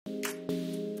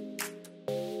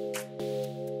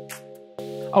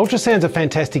Ultrasound's a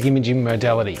fantastic imaging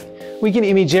modality. We can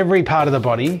image every part of the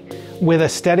body, whether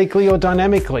statically or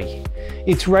dynamically.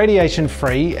 It's radiation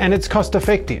free and it's cost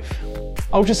effective.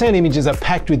 Ultrasound images are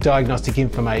packed with diagnostic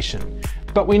information,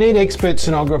 but we need expert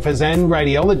sonographers and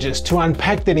radiologists to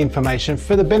unpack that information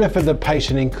for the benefit of the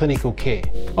patient in clinical care.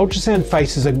 Ultrasound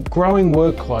faces a growing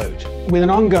workload with an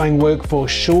ongoing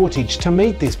workforce shortage to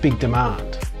meet this big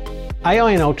demand.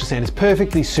 AI in ultrasound is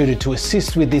perfectly suited to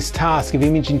assist with this task of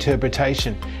image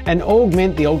interpretation and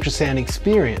augment the ultrasound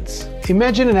experience.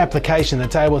 Imagine an application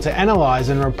that's able to analyse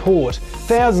and report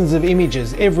thousands of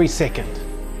images every second.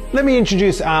 Let me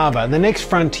introduce AVA, the next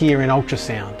frontier in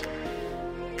ultrasound.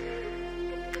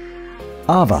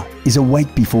 AVA is a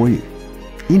wait before you,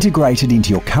 integrated into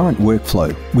your current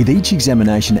workflow with each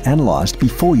examination analysed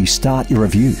before you start your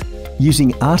review.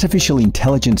 Using artificial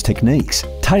intelligence techniques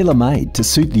tailor-made to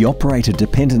suit the operator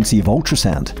dependency of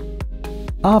ultrasound,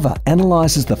 AVA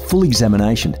analyses the full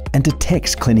examination and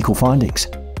detects clinical findings.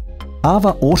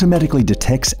 AVA automatically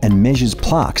detects and measures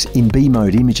plaques in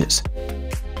B-mode images,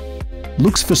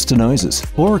 looks for stenosis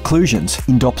or occlusions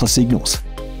in Doppler signals,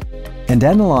 and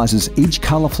analyses each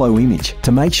colour flow image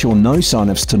to make sure no sign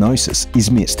of stenosis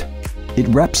is missed. It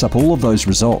wraps up all of those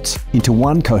results into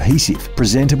one cohesive,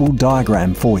 presentable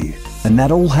diagram for you. And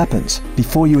that all happens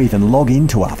before you even log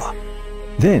into AVA.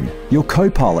 Then, your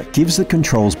co-pilot gives the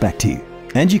controls back to you,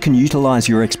 and you can utilise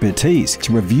your expertise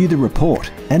to review the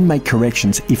report and make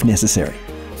corrections if necessary.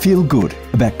 Feel good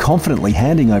about confidently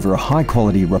handing over a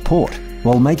high-quality report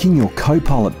while making your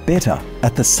co-pilot better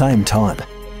at the same time.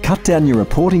 Cut down your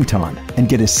reporting time and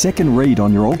get a second read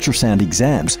on your ultrasound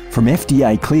exams from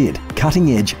FDA-cleared,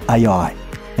 cutting-edge AI.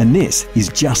 And this is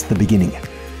just the beginning.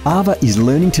 AVA is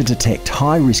learning to detect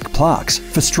high-risk plaques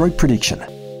for stroke prediction,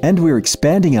 and we're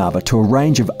expanding AVA to a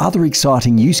range of other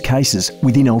exciting use cases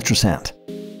within ultrasound.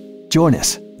 Join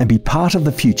us and be part of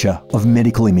the future of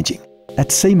medical imaging at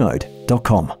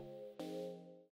seemode.com.